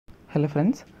Hello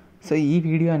friends. So ఈ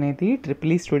video అనేది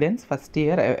triple E students first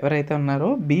year ఎవరైతే ఉన్నారో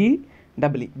BEE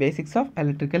basics of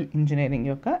electrical engineering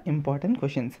యొక్క ఇంపార్టెంట్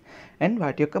క్వశ్చన్స్ అండ్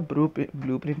వాటి యొక్క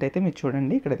బ్లూ ప్రింట్ అయితే మీరు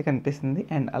చూడండి, ఇక్కడైతే కనిపిస్తుంది.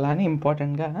 అండ్ అలానే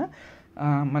ఇంపార్టెంట్గా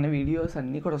మన వీడియోస్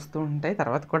అన్నీ కూడా వస్తూ ఉంటాయి,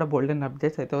 తర్వాత కూడా బోల్డ్ అండ్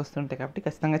అప్డేట్స్ అయితే వస్తుంటాయి. కాబట్టి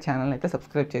ఖచ్చితంగా ఛానల్ అయితే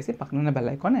సబ్స్క్రైబ్ చేసి పక్కన bell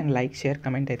icon and like, share,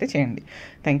 comment అయితే చేయండి.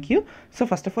 Thank you. So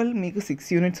first of all మీకు 6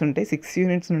 యూనిట్స్ ఉంటాయి. 6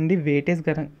 యూనిట్స్ నుండి వెయిటేజ్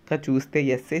కనుక చూస్తే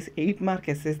ఎస్ఎస్ 8 మార్క్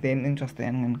ఎస్ఎస్ దేని నుంచి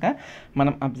వస్తాయని కనుక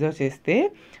మనం అబ్జర్వ్ చేస్తే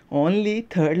ఓన్లీ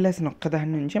థర్డ్ లెసన్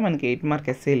ఒక్కదాని నుంచే మనకి 8 మార్క్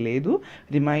ఎస్ఏ లేదు.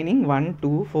 రిమైనింగ్ 1,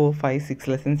 2, 4, 5,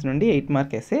 6 లెసన్స్ నుండి 8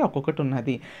 మార్క్ ఎస్ఏ ఒక్కొక్కటి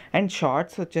ఉన్నది. అండ్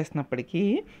షార్ట్స్ వచ్చేసినప్పటికీ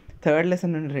థర్డ్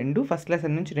లెసన్ నుండి 2, ఫస్ట్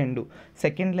లెసన్ నుంచి 2,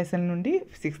 సెకండ్ లెసన్ నుండి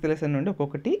 6th లెసన్ నుండి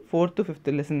ఒక్కొక్కటి, 4th, 5th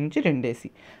లెసన్ నుంచి 2 వేసి.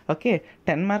 ఓకే,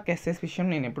 10 మార్క్ ఎస్ఎస్ విషయం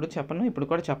నేను ఎప్పుడు చెప్పను, ఇప్పుడు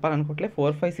కూడా చెప్పాలనుకోవట్లే.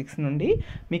 4, 5, 6 నుండి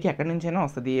మీకు ఎక్కడి నుంచైనా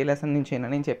వస్తుంది, ఏ లెసన్ నుంచైనా.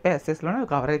 నేను చెప్పే ఎస్ఎస్లోనే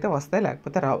కవర్ అయితే వస్తాయి,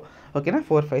 లేకపోతే రావు. ఓకేనా,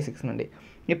 4, 5, 6 నుండి.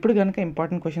 ఇప్పుడు కనుక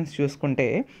ఇంపార్టెంట్ క్వశ్చన్స్ చూసుకుంటే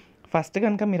ఫస్ట్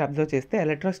కనుక మీరు అబ్జర్వ్ చేస్తే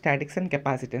ఎలక్ట్రోస్టాటిక్స్ అండ్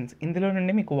కెపాసిటెన్స్, ఇందులో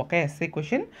నుండి మీకు ఒక ఎస్ఏ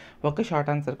క్వశ్చన్, ఒక షార్ట్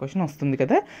ఆన్సర్ క్వశ్చన్ వస్తుంది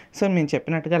కదా. సో నేను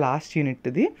చెప్పినట్టుగా లాస్ట్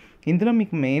యూనిట్ది. ఇందులో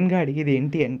మీకు మెయిన్గా అడిగేది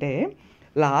ఏంటి అంటే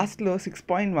లాస్ట్లో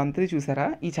 6.13 చూసారా,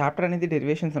 ఈ చాప్టర్ అనేది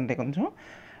డెరివేషన్స్ ఉంటాయి కొంచెం.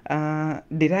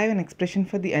 Derive an expression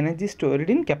for the energy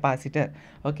stored in capacitor.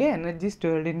 Okay, energy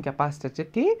stored in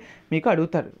కెపాసిటర్కి మీకు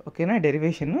అడుగుతారు. ఓకేనా,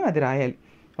 డెరివేషన్ అది రాయాలి.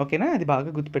 ఓకేనా, అది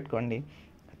బాగా గుర్తుపెట్టుకోండి.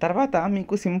 తర్వాత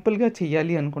మీకు సింపుల్గా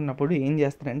చేయాలి అనుకున్నప్పుడు ఏం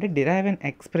చేస్తారంటే derive an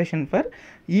expression for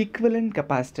equivalent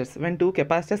capacitors when 2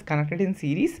 capacitors connected in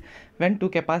series, when 2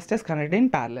 capacitors connected in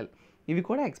parallel. ఇవి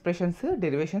కూడా ఎక్స్ప్రెషన్స్,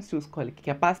 డెరివేషన్స్ చూసుకోవాలి.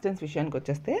 కెపాసిటెన్స్ విషయానికి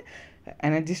వచ్చేస్తే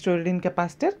energy stored in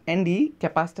capacitor and ఈ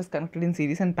capacitors connected in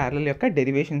series and parallel యొక్క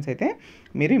డెరివేషన్స్ అయితే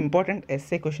మీరు important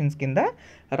SA questions కింద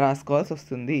రాసుకోవాల్సి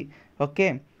వస్తుంది. ఓకే,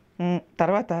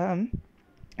 తర్వాత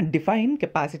define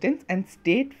capacitance and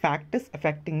state factors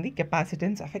effecting the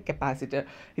capacitance of a capacitor.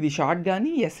 ఇది షార్ట్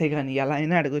కానీ ఎస్ఏ కానీ ఎలా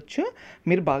అయినా అడగొచ్చు,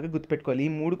 మీరు బాగా గుర్తుపెట్టుకోవాలి.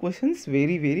 ఈ 3 questions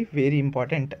very very very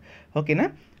important. ఓకేనా,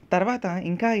 తర్వాత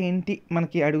ఇంకా ఏంటి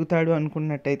మనకి అడుగుతాడు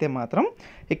అనుకున్నట్టయితే మాత్రం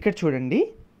ఇక్కడ చూడండి,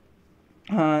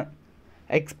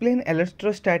 ఎక్స్ప్లెయిన్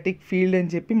ఎలక్ట్రోస్టాటిక్ ఫీల్డ్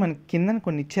అని చెప్పి మనకి కింద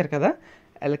కొన్ని ఇచ్చారు కదా.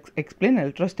 Explain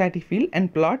electrostatic field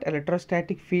and plot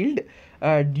electrostatic field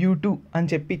due to అని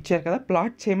చెప్పి ఇచ్చారు కదా,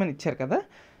 ప్లాట్ చేయమని ఇచ్చారు కదా.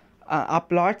 ఆ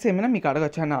ప్లాట్స్ ఏమైనా మీకు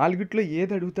అడగచ్చు. ఆ 4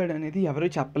 ఏది అడుగుతాడు అనేది ఎవరు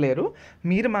చెప్పలేరు.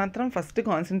 మీరు మాత్రం ఫస్ట్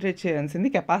కాన్సన్ట్రేట్ చేయాల్సింది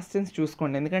కెపాసిటెన్స్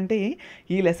చూసుకోండి. ఎందుకంటే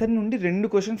ఈ లెసన్ నుండి 2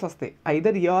 క్వశ్చన్స్ వస్తాయి,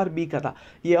 ఐదర్ ఏ ఆర్ బి కదా.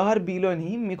 ఏ ఆర్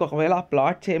బిలోని మీకు ఒకవేళ ఆ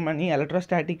ప్లాట్ చేయమని,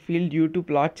 electrostatic field due to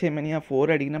plot చేయమని ఆ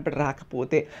 4 అడిగినప్పుడు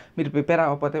రాకపోతే, మీరు ప్రిపేర్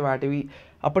అవ్వకపోతే వాటివి,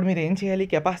 అప్పుడు మీరు ఏం చేయాలి,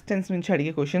 కెపాసిటెన్స్ నుంచి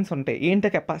అడిగే క్వశ్చన్స్ ఉంటాయి. ఏంటో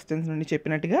కెపాసిటెన్స్ నుండి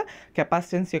చెప్పినట్టుగా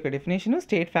కెపాసిటెన్స్ యొక్క definition,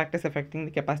 state factors effecting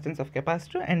the capacitance of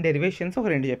capacitor and derivations ఒక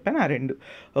 2 చెప్పాను, ఆ 2.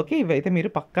 ఓకే, ఇవైతే మీరు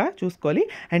పక్కా చూసుకోవాలి.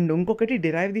 అండ్ ఇంకొకటి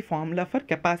derive the formula for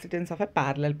capacitance of a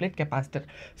parallel plate capacitor.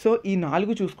 So ఈ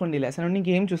 4 చూసుకోండి, లెసన్ నుండి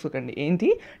ఇంకేం చూసుకోకండి. ఏంటి,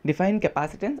 define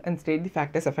capacitance and state the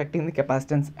factors effecting the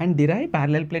capacitance and derive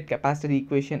parallel plate capacitor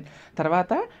equation.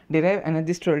 తర్వాత derive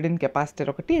energy stored in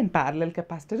capacitor ఒకటి and parallel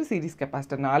capacitor, series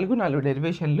capacitor. 4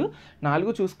 డెరివేషన్లు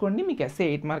 4 చూసుకోండి. మీకు SA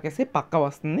 8 mark SA పక్కా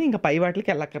వస్తుంది. ఇంకా పై వాటికి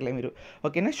వెళ్ళక్కర్లే మీరు.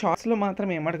 ఓకేనా, షార్ట్స్లో మాత్రం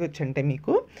ఏమడగచ్చు అంటే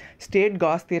మీకు స్టేట్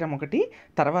గాస్ థీరం ఒకటి,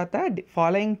 తర్వాత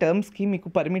ఫాలోయింగ్ టర్మ్స్కి మీకు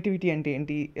పర్మిటివిటీ అంటే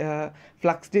ఏంటి,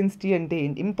 ఫ్లక్స్ డెన్సిటీ అంటే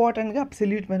ఏంటి, ఇంపార్టెంట్గా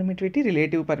అబ్సల్యూట్ పర్మిటివిటీ,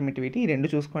 రిలేటివ్ పర్మిటివిటీ, ఈ 2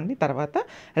 చూసుకోండి. తర్వాత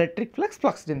ఎలక్ట్రిక్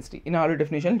ఫ్లక్స్ డెన్సిటీ, ఈ 4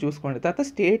 డెఫినేషన్ చూసుకోండి. తర్వాత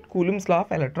state coulombs law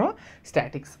of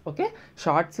electrostatics. Okay,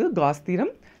 shorts gas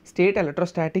theorem, state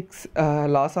electrostatics,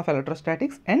 loss of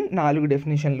electrostatics and 4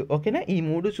 డెఫినేషన్లు. ఓకేనా, ఈ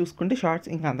 3 చూసుకుంటే షార్ట్స్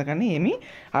ఇంకా అంతకన్నా ఏమీ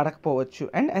అడగపోవచ్చు.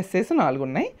 అండ్ ఎస్ఏస్ 4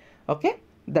 ఉన్నాయి. Okay,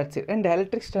 that's it. And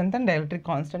dielectric strength and dielectric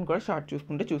constant కూడా షార్ట్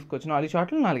చూసుకుంటే చూసుకోవచ్చు. 4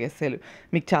 షార్ట్లు 4 ఎస్ఏలు.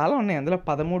 మీకు చాలా ఉన్నాయి, అందులో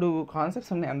 13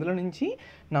 కాన్సెప్ట్స్ ఉన్నాయి. అందులో నుంచి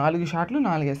 4 షార్ట్లు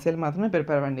 4 ఎస్ఏలు మాత్రమే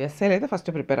ప్రిపేర్ అవ్వండి. ఎస్ఏలు అయితే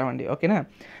ఫస్ట్ ప్రిపేర్ అవ్వండి. ఓకేనా,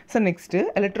 so next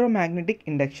electromagnetic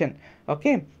induction.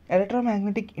 Okay,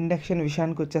 electromagnetic induction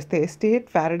విషయానికి వచ్చేస్తే state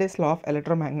Faraday's law of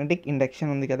electromagnetic induction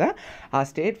ఉంది కదా, ఆ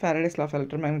state Faraday's law of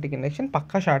electromagnetic induction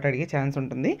Pakka short అడిగే ఛాన్స్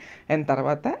ఉంటుంది. అండ్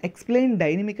తర్వాత explain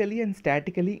dynamically and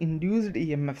స్టాటికలీ induced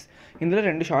EMFs. ఇందులో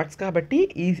 2 షార్ట్స్ కాబట్టి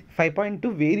ఈ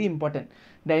 5.2 very important.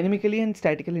 Dynamically and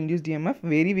స్టాటికలీ induced EMF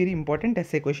very very important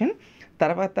SA question.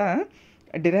 తర్వాత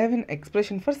derive an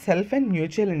expression for self and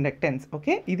mutual inductance.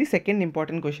 Okay, ఇది second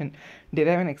important question.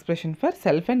 Derive an expression for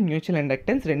self and mutual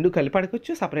inductance 2 కలిపి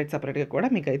అడగొచ్చు, సపరేట్గా కూడా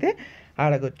మీకు అయితే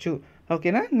అడగొచ్చు.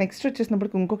 ఓకేనా, నెక్స్ట్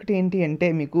వచ్చేసినప్పటికి ఇంకొకటి ఏంటి అంటే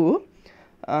మీకు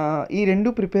ఈ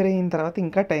 2 ప్రిపేర్ అయిన తర్వాత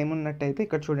ఇంకా టైం ఉన్నట్టయితే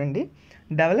ఇక్కడ చూడండి,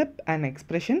 develop an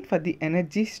expression for the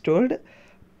energy stored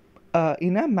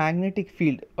in a magnetic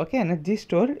field. Okay, energy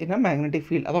stored in a magnetic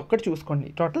field అదొక్కటి చూసుకోండి.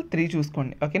 టోటల్ 3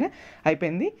 చూసుకోండి. ఓకేనా,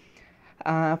 అయిపోయింది.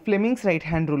 ఫ్లెమింగ్స్ రైట్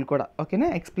హ్యాండ్ రూల్ కూడా, ఓకేనా.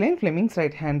 Explain Fleming's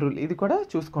right hand rule, ఇది కూడా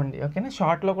చూసుకోండి, ఓకేనా.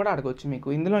 షార్ట్లో కూడా అడగొచ్చు మీకు.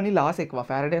 ఇందులోని లాస్ ఎక్కువ,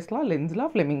 ఫారడేస్ లా, లెన్స్ లా,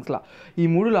 ఫ్లెమింగ్స్ లా, ఈ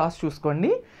 3 లాస్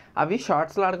చూసుకోండి. అవి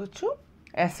షార్ట్స్లో అడగొచ్చు,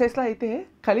 ఎస్ఏస్లో అయితే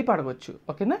కలిపి అడగొచ్చు,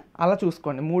 ఓకేనా. అలా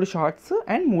చూసుకోండి, 3 షార్ట్స్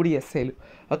అండ్ 3 ఎస్ఏలు,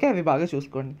 ఓకే. అవి బాగా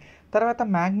చూసుకోండి. తర్వాత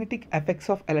magnetic effects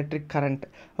of electric current,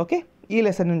 okay. ఈ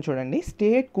లెసన్ నుంచి చూడండి.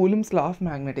 స్టేట్ కూలిమ్స్ లా ఆఫ్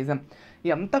మ్యాగ్నెటిజం,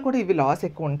 ఇదంతా కూడా ఇవి లాస్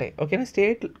ఎక్కువ ఉంటాయి, ఓకేనా.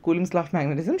 State కూలిమ్స్ law of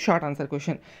magnetism short answer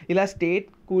question. ఇలా స్టేట్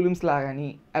కూలిమ్స్ లా కానీ,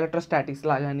 ఎలక్ట్రోస్టాటిక్స్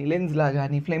లా కానీ, లెన్స్ లా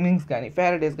కానీ, ఫ్లెమింగ్స్ కానీ,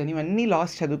 ఫారడేస్ కానీ, ఇవన్నీ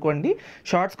లాస్ చదువుకోండి,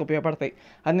 షార్ట్స్కి ఉపయోగపడతాయి,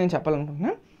 అది నేను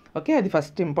చెప్పాలనుకుంటున్నాను, ఓకే. అది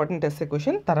ఫస్ట్ ఇంపార్టెంట్ ఎస్ఏ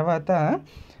క్వశ్చన్. తర్వాత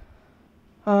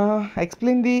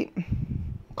explain the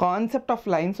concept of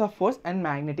lines of force and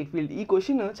magnetic field. ఈ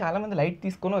క్వశ్చన్ చాలామంది లైట్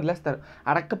తీసుకొని వదిలేస్తారు,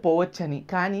 అడగకపోవచ్చని.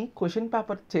 కానీ క్వశ్చన్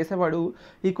పేపర్ చేసేవాడు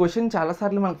ఈ క్వశ్చన్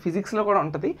చాలాసార్లు మనకు ఫిజిక్స్లో కూడా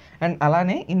ఉంటుంది, అండ్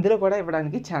అలానే ఇందులో కూడా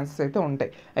ఇవ్వడానికి ఛాన్సెస్ అయితే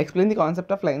ఉంటాయి. Explain the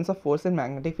concept of lines of force and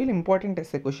magnetic field, important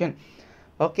SA question,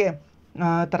 okay.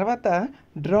 తర్వాత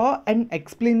draw and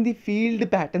explain the field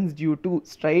patterns due to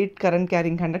straight current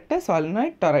carrying conductor,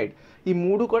 solenoid, toroid. ఈ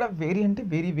 3 కూడా వెరీ అంటే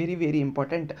very very very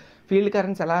important. Field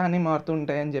currents ఎలా అని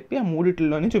మారుతుంటాయని చెప్పి ఆ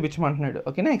 3 చూపించమంటున్నాడు,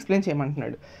 ఓకేనా. Explain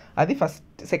చేయమంటున్నాడు, అది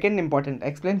second important.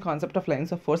 Explain concept of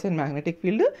lines of force and magnetic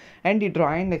field and ఈ draw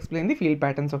and explain the field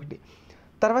patterns ఒకటి.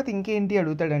 తర్వాత ఇంకేంటి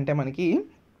అడుగుతాడంటే మనకి,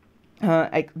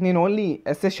 నేను ఓన్లీ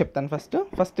ఎస్ఎస్ చెప్తాను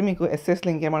ఫస్ట్ మీకు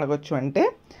ఎస్ఎస్లో ఇంకేం అడగొచ్చు అంటే,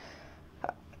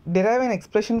 derive an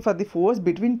expression for the force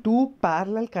between 2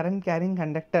 parallel current carrying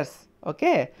conductors,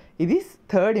 okay. ఇది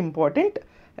థర్డ్ ఇంపార్టెంట్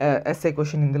ఎస్ఏ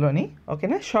క్వశ్చన్ ఇందులోని,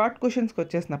 ఓకేనా. షార్ట్ క్వశ్చన్స్కి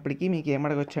వచ్చేసినప్పటికీ మీకు ఏం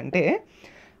అడగొచ్చు అంటే,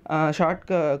 షార్ట్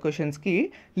క్వశ్చన్స్కి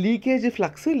లీకేజ్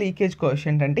ఫ్లక్స్, లీకేజ్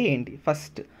కోఎఫిషియంట్ అంటే ఏంటి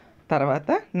ఫస్ట్.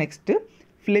 తర్వాత next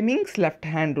Fleming's left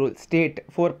hand rule state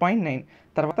 4.9,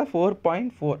 తర్వాత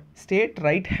 4.4 state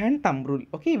right hand thumb rule,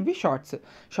 okay. ఇవి షార్ట్స్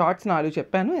 4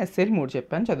 చెప్పాను, ఎస్ఏలు 3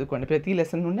 చెప్పాను, చదువుకోండి. ప్రతి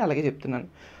లెసన్ నుండి అలాగే చెప్తున్నాను,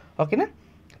 ఓకేనా.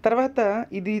 తర్వాత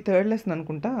ఇది థర్డ్ లెసన్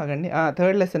అనుకుంటా, ఆగండి.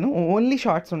 థర్డ్ లెసన్ ఓన్లీ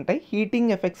షార్ట్స్ ఉంటాయి.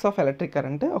 Heating effects of electric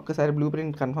current, ఒక్కసారి బ్లూ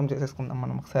ప్రింట్ కన్ఫర్మ్ చేసేసుకుందాం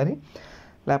మనం ఒకసారి,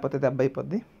 లేకపోతే దెబ్బ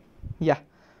అయిపోద్ది. Yeah,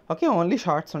 okay. ఓన్లీ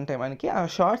షార్ట్స్ ఉంటాయి మనకి. ఆ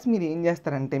షార్ట్స్ మీరు ఏం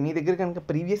చేస్తారంటే, మీ దగ్గర కనుక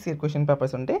ప్రీవియస్ ఇయర్ క్వశ్చన్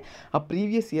పేపర్స్ ఉంటే ఆ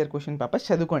ప్రీవియస్ ఇయర్ క్వశ్చన్ పేపర్స్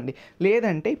చదువుకోండి.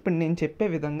 లేదంటే ఇప్పుడు నేను చెప్పే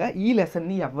విధంగా ఈ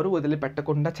లెసన్ని ఎవరు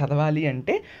వదిలిపెట్టకుండా చదవాలి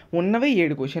అంటే ఉన్నవే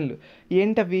 7 క్వశ్చన్లు.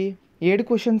 ఏంటవి 7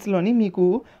 క్వశ్చన్స్లోని మీకు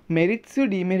మెరిట్స్,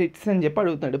 డిమెరిట్స్ అని చెప్పి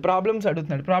అడుగుతున్నాడు, ప్రాబ్లమ్స్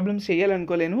అడుగుతున్నాడు. ప్రాబ్లమ్స్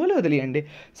చేయాలనుకోలేని వాళ్ళు వదిలేయండి.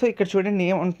 సో ఇక్కడ చూడండి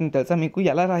ఏమంటుంది తెలుసా, మీకు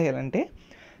ఎలా రాయాలంటే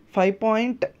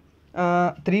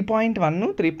 3.1,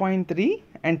 3.3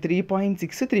 అండ్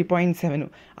 3.6, 3.7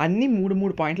 అన్నీ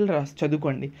 3 పాయింట్లు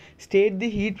చదువుకోండి. State the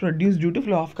heat produce due to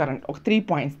flow of current, ఒక 3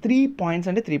 పాయింట్స్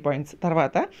అంటే 3 పాయింట్స్.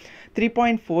 తర్వాత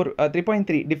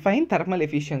 3.3 డిఫైన్ థర్మల్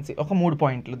ఎఫిషియన్సీ, ఒక 3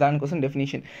 పాయింట్లు, దానికోసం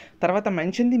డెఫినేషన్. తర్వాత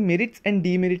mention the merits and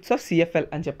demerits of CFL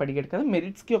అని చెప్పి అడిగాడు కదా.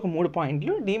 మెరిట్స్కి ఒక 3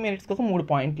 పాయింట్లు, డిమెరిట్స్కి ఒక 3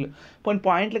 పాయింట్లు, కొన్ని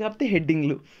పాయింట్లు కాకపోతే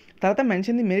హెడ్డింగ్లు. తర్వాత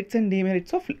mention the merits and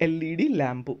demerits of LED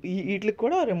lamp, వీటికి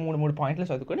కూడా 3 పాయింట్లు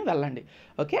చదువుకొని వెళ్ళండి,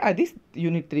 ఓకే. అది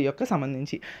యూనిట్ 3 యొక్క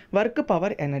సంబంధించి. వర్క్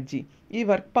పవర్ ఎనర్జీ, ఈ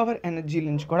వర్క్ పవర్ ఎనర్జీ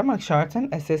నుంచి కూడా మనకు షార్ట్స్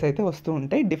అండ్ ఎస్ఎస్ అయితే వస్తూ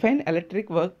ఉంటాయి. Define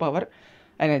electric work power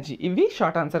energy, ఇవి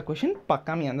షార్ట్ ఆన్సర్ క్వశ్చన్,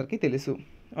 పక్కా మీ అందరికీ తెలుసు,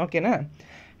 ఓకేనా.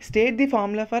 State the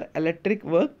formula for electric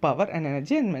work power and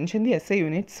energy and mention the SI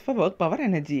units for work power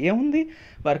energy. ఏముంది,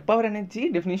 వర్క్ పవర్ ఎనర్జీ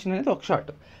డెఫినేషన్ అనేది ఒక షార్ట్,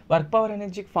 వర్క్ పవర్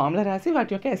ఎనర్జీకి formula రాసి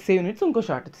వాటి యొక్క ఎస్ఐ యూనిట్స్ ఇంకో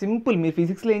షార్ట్. సింపుల్, మీరు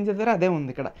ఫిజిక్స్లో ఏం చదివారో అదే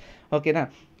ఉంది ఇక్కడ, ఓకేనా.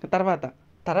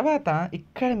 తర్వాత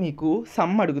ఇక్కడ మీకు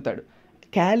సమ్ అడుగుతాడు.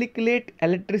 Calculate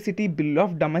electricity bill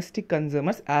of domestic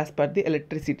consumers as per the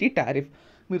electricity tariff.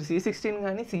 మీరు C16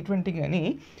 కానీ C20 కానీ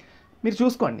మీరు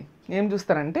చూసుకోండి. ఏం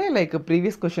చూస్తారంటే లైక్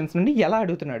ప్రీవియస్ క్వశ్చన్స్ నుండి ఎలా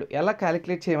అడుగుతున్నాడు, ఎలా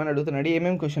క్యాలిక్యులేట్ చేయమని అడుగుతున్నాడు,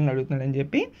 ఏమేమి క్వశ్చన్లు అడుగుతున్నాడు అని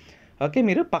చెప్పి, ఓకే.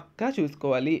 మీరు పక్కా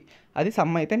చూసుకోవాలి, అది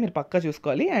సమ్ అయితే మీరు పక్కా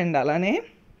చూసుకోవాలి. అండ్ అలానే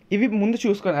ఇవి ముందు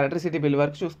చూసుకోండి, ఎలక్ట్రిసిటీ బిల్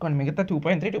వరకు చూసుకోండి, మిగతా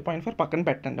 2.3, 2.4 పక్కన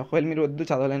పెట్టండి ఒకవేళ మీరు వద్దు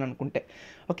చదవలేని అనుకుంటే,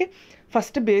 okay.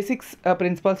 First basics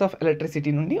principles of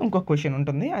electricity నుండి ఇంకొక క్వశ్చన్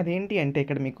ఉంటుంది. అదేంటి అంటే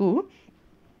ఇక్కడ మీకు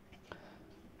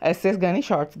ఎస్ఎస్ కానీ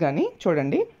షార్ట్స్ కానీ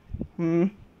చూడండి.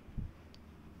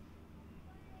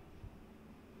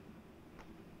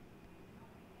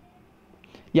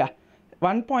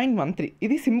 1.13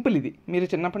 ఇది సింపుల్, ఇది మీరు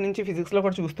చిన్నప్పటి నుంచి ఫిజిక్స్లో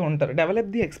కూడా చూస్తూ ఉంటారు. Develop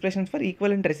the expressions for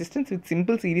equivalent resistance with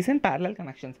simple series and parallel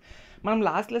connections. మనం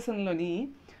last లెసన్లోని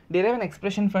derive an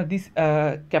expression for this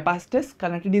capacitors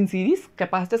connected in series,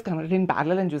 capacitors connected in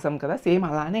parallel అని చూసాం కదా. సేమ్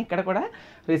అలానే ఇక్కడ కూడా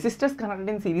resistors connected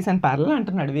in series and parallel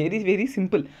అంటున్నాడు. Very very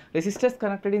simple. Resistors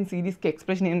connected in సిరీస్కి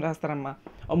expression ఏం రాస్తారమ్మా,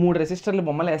 3 రెసిస్టర్లు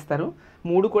బొమ్మలు వేస్తారు,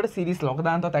 3 కూడా సిరీస్లో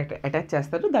ఒకదాంతో అటాచ్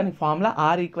చేస్తారు. దానికి formula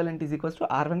R equivalent is equals to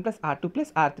R1 + R2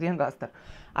 + R3 అని రాస్తారు.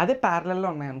 అదే ప్యారలల్లో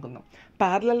ఉన్నాయి అనుకుందాం.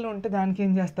 ప్యారలల్లో ఉంటే దానికి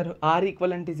ఏం చేస్తారు, are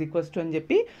equivalent is equals to అని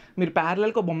చెప్పి మీరు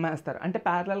ప్యారలల్కి బొమ్మ వేస్తారు. అంటే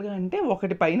ప్యారలల్గా అంటే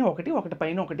ఒకటి పైన ఒకటి, ఒకటి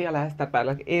పైన ఒకటి అలా వేస్తారు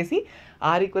ప్యారలల్కి వేసి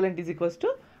are equivalent is equals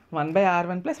to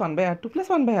 1/r1 + 1/r2 +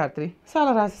 1/r3 so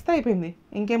అలా రాసిస్తే అయిపోయింది,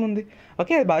 ఇంకేముంది.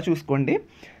 ఓకే, అది బాగా చూసుకోండి.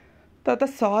 తర్వాత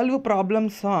solve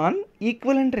problems on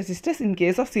equivalent resistors in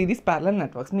case of series parallel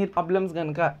networks. మీరు ప్రాబ్లమ్స్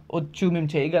కనుక వచ్చు, మేము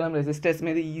చేయగలం రెసిస్టర్స్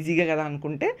మీద ఈజీగా కదా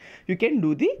అనుకుంటే you can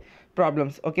do the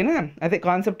problems. ఓకేనా, అదే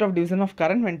concept of division of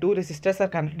current when 2 resistors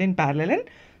are connected in parallel and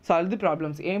solve the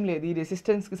problems. ఏం లేదు, ఈ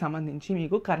రెసిస్టెన్స్కి సంబంధించి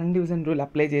మీకు కరెంట్ డివిజన్ రూల్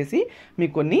అప్లై చేసి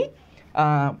మీకు కొన్ని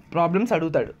ప్రాబ్లమ్స్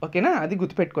అడుగుతాడు. ఓకేనా, అది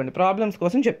గుర్తుపెట్టుకోండి. ప్రాబ్లమ్స్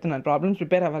కోసం చెప్తున్నాను, ప్రాబ్లమ్స్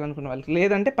ప్రిపేర్ అవ్వాలనుకున్న వాళ్ళకి.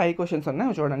 లేదంటే పై క్వశ్చన్స్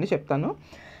ఉన్నాయి చూడండి, చెప్తాను.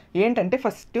 ఏంటంటే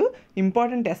ఫస్ట్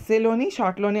ఇంపార్టెంట్ ఎస్ఏలోని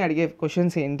షార్ట్లోని అడిగే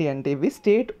క్వశ్చన్స్ ఏంటి అంటే ఇవి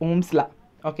స్టేట్ ఓమ్స్ లా.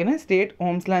 ఓకేనా, స్టేట్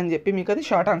ఓమ్స్ లా అని చెప్పి మీకు అది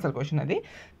షార్ట్ ఆన్సర్ క్వశ్చన్ అది.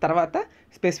 తర్వాత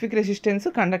specific resistance,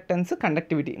 conductance,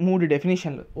 conductivity 3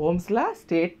 డెఫినేషన్లు. Ohm's law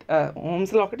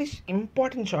Ohm's law ఒకటి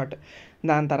ఇంపార్టెంట్ షార్ట్.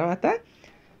 దాని తర్వాత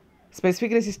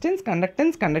specific resistance,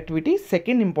 conductance, conductivity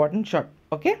second important short.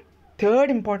 Okay,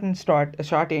 third important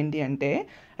short ఏంటి అంటే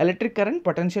electric current,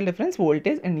 potential difference,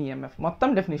 voltage and EMF. మొత్తం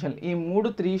డెఫినేషన్ ఈ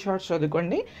 3 షార్ట్స్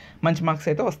చదువుకోండి, మంచి మార్క్స్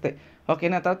అయితే వస్తాయి.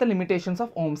 ఓకేనా, తర్వాత లిమిటేషన్స్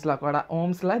ఆఫ్ ఓమ్స్లా కూడా.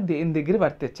 ఓమ్స్లా దేని దగ్గర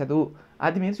వర్తించదు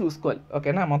అది మీరు చూసుకోవాలి.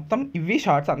 ఓకేనా, మొత్తం ఇవి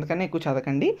షార్ట్స్, అందుకనే ఎక్కువ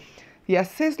చదవకండి.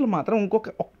 ఎస్ఏస్లో మాత్రం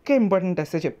ఒక్క ఇంపార్టెంట్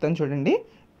ఎస్ఏ చెప్తాను చూడండి.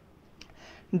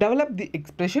 Develop the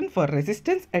expression for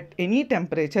resistance at any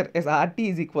temperature yes RT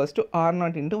is equals to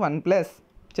R0 × 1+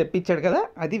 చెప్పించాడు కదా,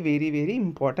 అది వెరీ వెరీ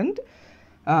ఇంపార్టెంట్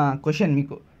క్వశ్చన్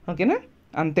మీకు. ఓకేనా,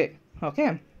 అంతే. ఓకే,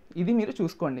 ఇది మీరు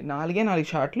చూసుకోండి. 4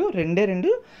 షార్ట్లు,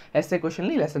 2 ఎస్ఏ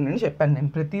క్వశ్చన్లు ఈ లెసన్ నుండి చెప్పాను.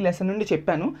 నేను ప్రతి లెసన్ నుండి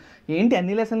చెప్పాను. ఏంటి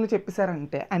అన్ని లెసన్లు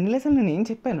చెప్పేశారంటే అన్ని లెసన్లు నేను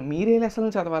చెప్పాను, మీరే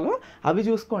లెసన్లు చదవాలో అవి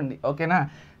చూసుకోండి. ఓకేనా,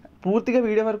 పూర్తిగా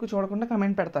వీడియో వరకు చూడకుండా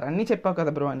కమెంట్ పెడతారు అన్నీ చెప్పావు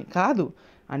కదా బ్రో అని. కాదు,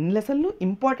 అన్ని లెసన్లు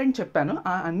ఇంపార్టెంట్ చెప్పాను.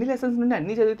 ఆ అన్ని లెసన్స్ నుండి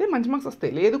అన్నీ చదివితే మంచి మార్క్స్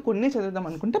వస్తాయి. లేదు కొన్ని చదువుదాం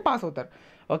అనుకుంటే పాస్ అవుతారు.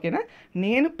 ఓకేనా,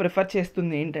 నేను ప్రిఫర్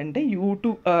చేస్తుంది ఏంటంటే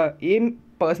యూట్యూబ్ ఏం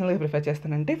పర్సనల్గా ప్రిఫర్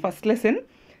చేస్తానంటే first lesson,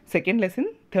 second lesson,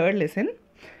 third lesson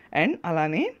and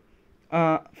అలానే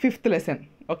 5th లెసన్.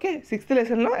 ఓకే, 6th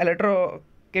లెసన్లో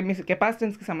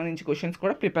కెపాసిటెన్స్కి సంబంధించి క్వశ్చన్స్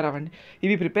కూడా ప్రిపేర్ అవ్వండి.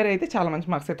 ఇవి ప్రిపేర్ అయితే చాలా మంచి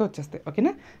మార్క్స్ అయితే వచ్చేస్తాయి.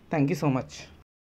 ఓకేనా, థ్యాంక్ యూ సో మచ్.